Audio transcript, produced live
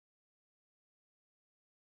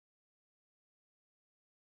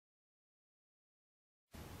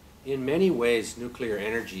In many ways, nuclear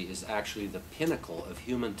energy is actually the pinnacle of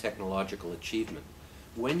human technological achievement.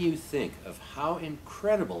 When you think of how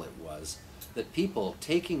incredible it was that people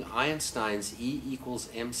taking Einstein's E equals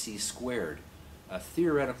mc squared, a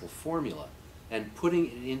theoretical formula, and putting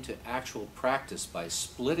it into actual practice by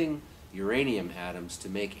splitting uranium atoms to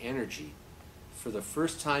make energy for the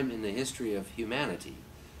first time in the history of humanity.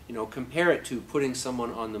 You know, compare it to putting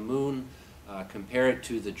someone on the moon, compare it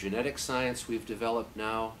to the genetic science we've developed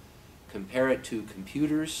now, compare it to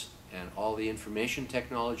computers and all the information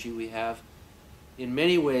technology we have. In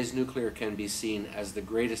many ways, nuclear can be seen as the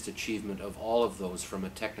greatest achievement of all of those from a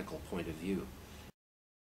technical point of view.